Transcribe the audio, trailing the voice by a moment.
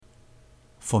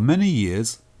For many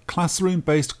years,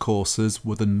 classroom-based courses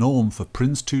were the norm for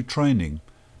PRINCE2 training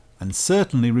and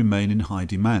certainly remain in high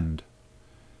demand.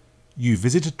 You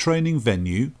visit a training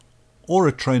venue or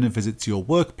a trainer visits your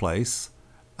workplace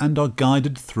and are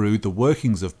guided through the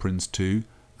workings of PRINCE2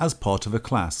 as part of a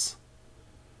class.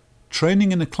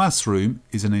 Training in a classroom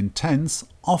is an intense,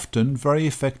 often very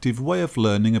effective way of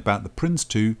learning about the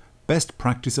PRINCE2 best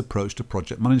practice approach to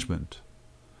project management.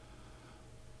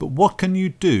 But what can you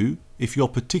do if your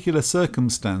particular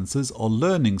circumstances or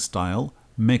learning style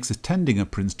makes attending a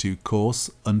PRINCE2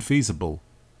 course unfeasible?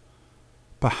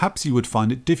 Perhaps you would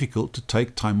find it difficult to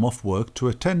take time off work to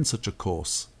attend such a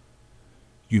course.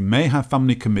 You may have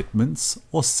family commitments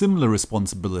or similar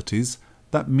responsibilities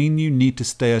that mean you need to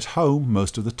stay at home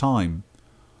most of the time.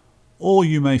 Or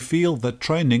you may feel that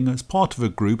training as part of a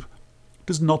group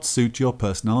does not suit your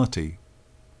personality.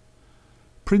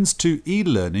 PRINCE2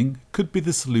 eLearning could be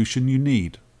the solution you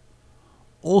need.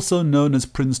 Also known as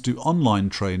PRINCE2 online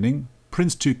training,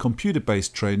 PRINCE2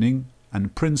 computer-based training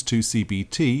and PRINCE2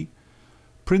 CBT,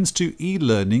 PRINCE2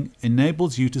 eLearning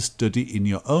enables you to study in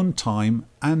your own time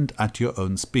and at your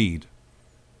own speed.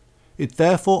 It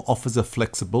therefore offers a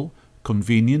flexible,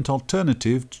 convenient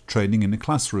alternative to training in a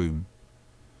classroom.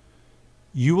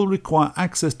 You will require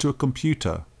access to a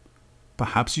computer.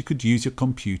 Perhaps you could use your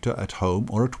computer at home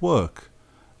or at work,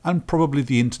 and probably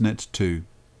the internet too.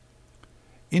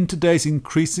 In today's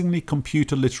increasingly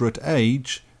computer literate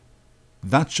age,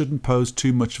 that shouldn't pose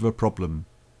too much of a problem.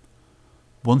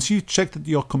 Once you check that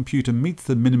your computer meets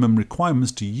the minimum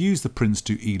requirements to use the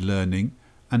PRINCE2 eLearning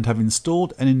and have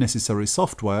installed any necessary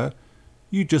software,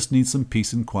 you just need some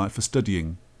peace and quiet for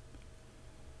studying.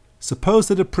 Suppose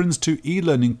that a PRINCE2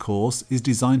 eLearning course is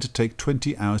designed to take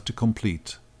 20 hours to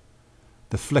complete.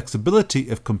 The flexibility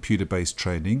of computer-based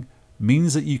training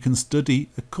means that you can study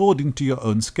according to your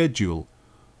own schedule,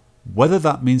 whether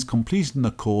that means completing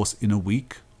the course in a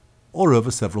week or over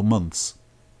several months.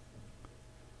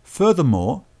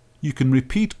 Furthermore, you can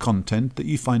repeat content that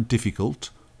you find difficult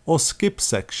or skip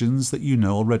sections that you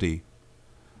know already.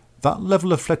 That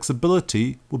level of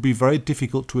flexibility would be very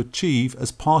difficult to achieve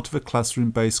as part of a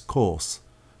classroom-based course,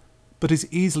 but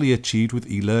is easily achieved with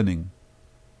eLearning.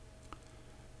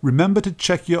 Remember to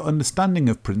check your understanding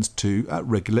of PRINCE2 at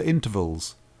regular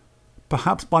intervals,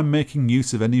 perhaps by making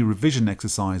use of any revision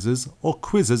exercises or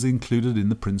quizzes included in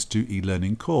the PRINCE2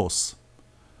 eLearning course.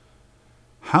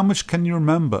 How much can you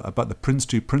remember about the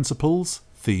PRINCE2 principles,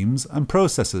 themes and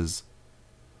processes?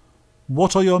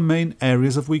 What are your main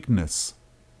areas of weakness?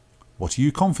 What are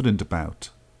you confident about?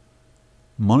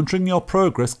 Monitoring your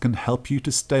progress can help you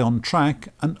to stay on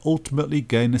track and ultimately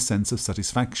gain a sense of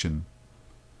satisfaction.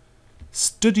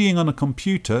 Studying on a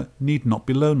computer need not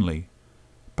be lonely.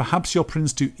 Perhaps your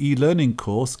PRINCE2 eLearning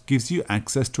course gives you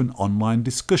access to an online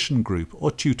discussion group or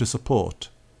tutor support.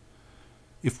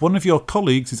 If one of your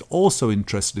colleagues is also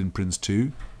interested in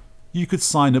PRINCE2, you could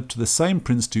sign up to the same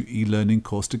PRINCE2 eLearning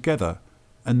course together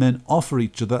and then offer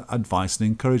each other advice and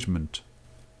encouragement.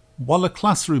 While a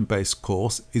classroom-based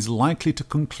course is likely to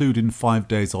conclude in 5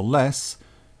 days or less,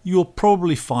 you will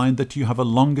probably find that you have a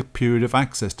longer period of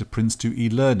access to PRINCE2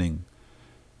 eLearning,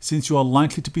 since you are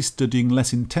likely to be studying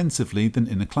less intensively than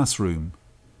in a classroom.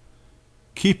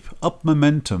 Keep up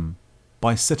momentum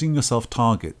by setting yourself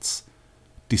targets.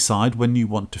 Decide when you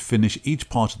want to finish each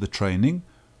part of the training,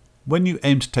 when you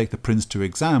aim to take the PRINCE2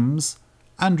 exams,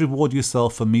 and reward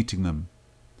yourself for meeting them.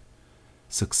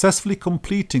 Successfully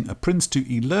completing a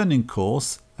PRINCE2 eLearning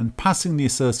course and passing the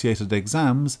associated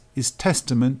exams is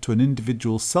testament to an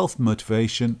individual's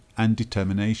self-motivation and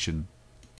determination.